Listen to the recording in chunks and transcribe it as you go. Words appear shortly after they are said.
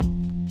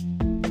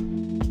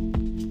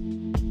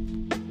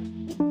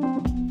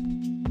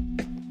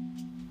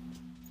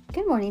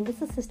morning,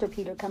 this is Sister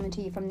Peter coming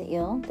to you from the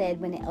E.E.L, the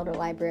Edwina Elder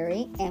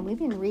Library, and we've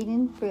been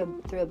reading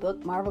through a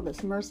book,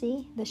 Marvelous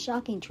Mercy, The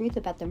Shocking Truth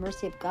About the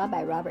Mercy of God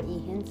by Robert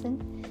E.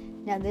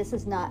 Henson. Now, this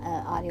is not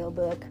an audio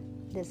book.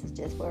 This is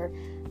just where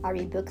I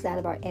read books out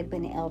of our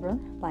Edwina Elder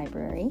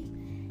Library,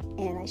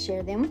 and I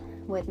share them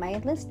with my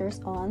listeners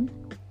on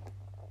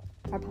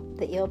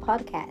the E.E.L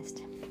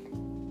podcast.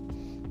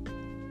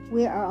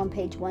 We are on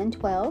page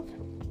 112,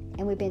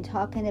 and we've been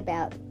talking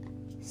about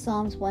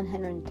Psalms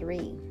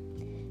 103.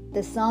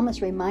 The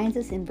psalmist reminds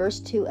us in verse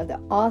 2 of the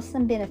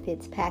awesome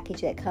benefits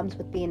package that comes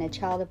with being a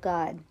child of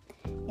God.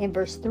 In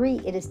verse 3,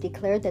 it is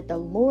declared that the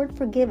Lord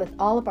forgiveth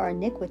all of our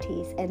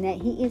iniquities and that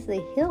He is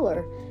the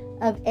healer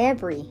of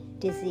every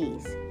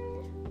disease.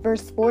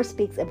 Verse 4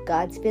 speaks of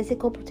God's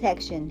physical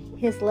protection,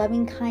 His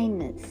loving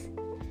kindness.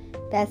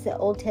 That's the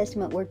Old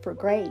Testament word for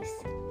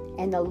grace,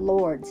 and the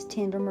Lord's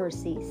tender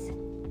mercies.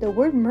 The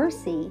word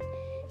mercy,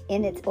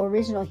 in its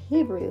original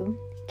Hebrew,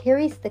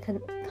 carries the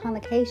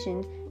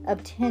connotation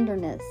of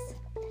tenderness.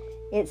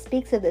 It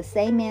speaks of the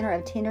same manner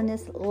of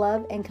tenderness,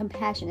 love, and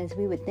compassion as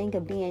we would think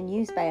of being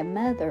used by a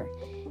mother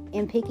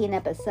in picking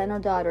up a son or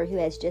daughter who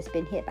has just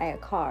been hit by a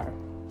car.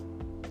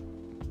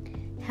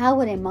 How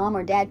would a mom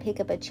or dad pick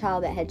up a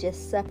child that had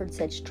just suffered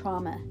such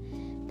trauma?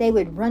 They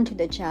would run to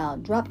the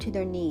child, drop to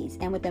their knees,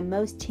 and with the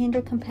most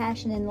tender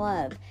compassion and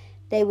love,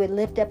 they would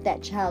lift up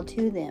that child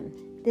to them.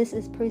 This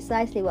is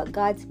precisely what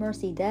God's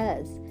mercy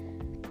does.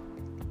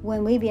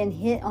 When we've been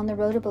hit on the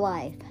road of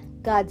life,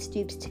 God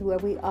stoops to where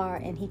we are,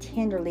 and He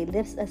tenderly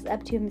lifts us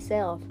up to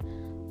Himself.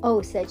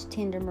 Oh, such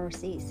tender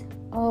mercies.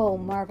 Oh,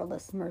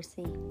 marvelous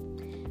mercy.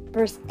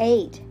 Verse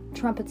 8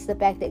 trumpets the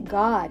fact that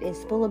God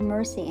is full of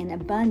mercy and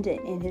abundant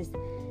in His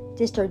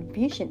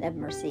distribution of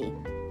mercy.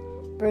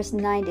 Verse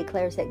 9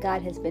 declares that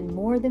God has been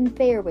more than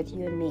fair with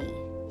you and me.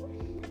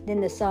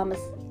 Then the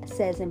psalmist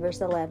says in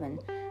verse 11,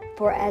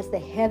 For as the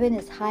heaven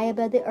is high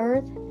above the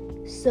earth,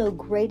 so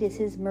great is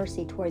His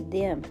mercy toward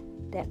them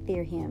that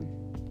fear Him.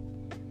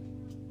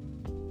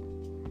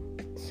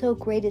 So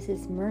great is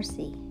His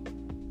mercy.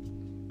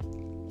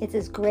 It's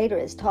as great or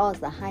as tall as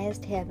the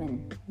highest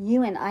heaven.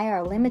 You and I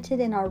are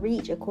limited in our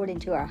reach according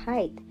to our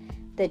height.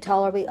 The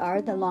taller we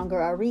are, the longer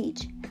our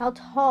reach. How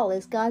tall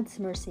is God's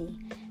mercy?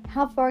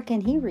 How far can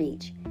He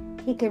reach?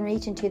 He can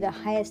reach into the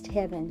highest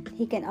heaven.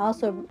 He can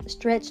also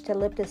stretch to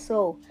lift a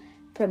soul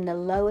from the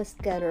lowest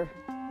gutter.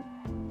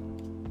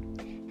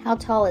 How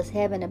tall is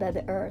heaven above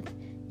the earth?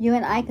 You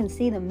and I can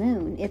see the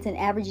moon. It's an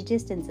average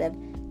distance of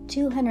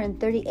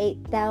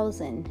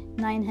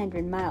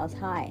 238,900 miles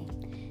high.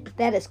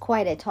 That is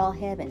quite a tall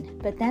heaven,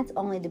 but that's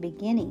only the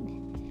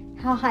beginning.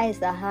 How high is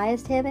the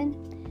highest heaven?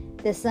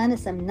 The sun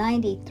is some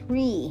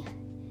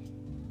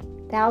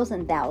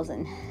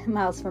 93,000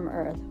 miles from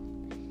Earth.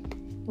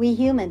 We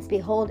humans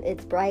behold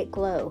its bright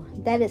glow.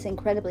 That is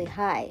incredibly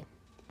high.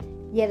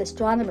 Yet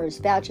astronomers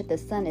vouch that the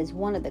sun is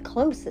one of the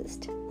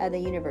closest of the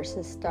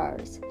universe's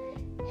stars.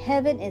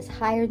 Heaven is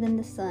higher than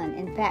the sun.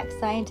 In fact,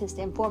 scientists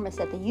inform us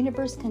that the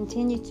universe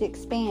continues to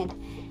expand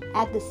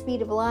at the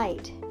speed of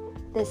light.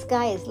 The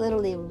sky is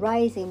literally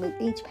rising with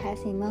each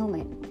passing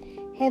moment.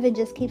 Heaven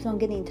just keeps on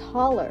getting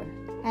taller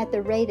at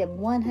the rate of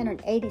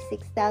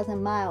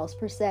 186,000 miles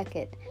per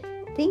second.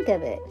 Think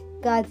of it.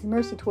 God's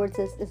mercy towards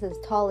us is as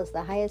tall as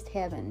the highest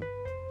heaven.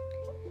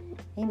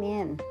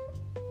 Amen.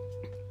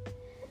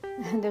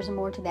 There's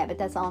more to that, but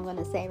that's all I'm going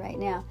to say right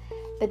now.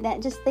 But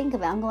that, just think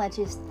about it. I'm going to let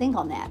you just think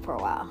on that for a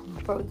while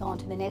before we go on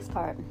to the next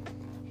part.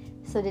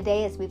 So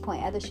today, as we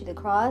point others to the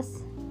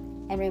cross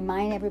and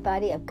remind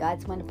everybody of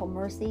God's wonderful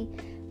mercy,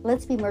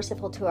 let's be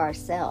merciful to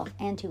ourselves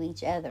and to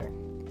each other.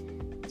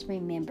 Let's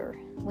remember,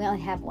 we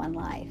only have one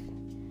life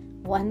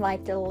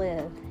to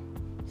live.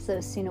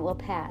 So soon it will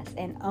pass,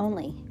 and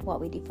only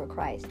what we do for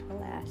Christ will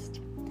last.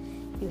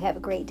 You have a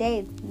great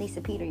day.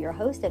 Lisa Peter, your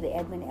host of the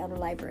Edwina Elder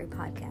Library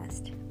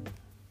podcast.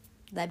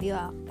 Love you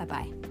all.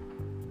 Bye-bye.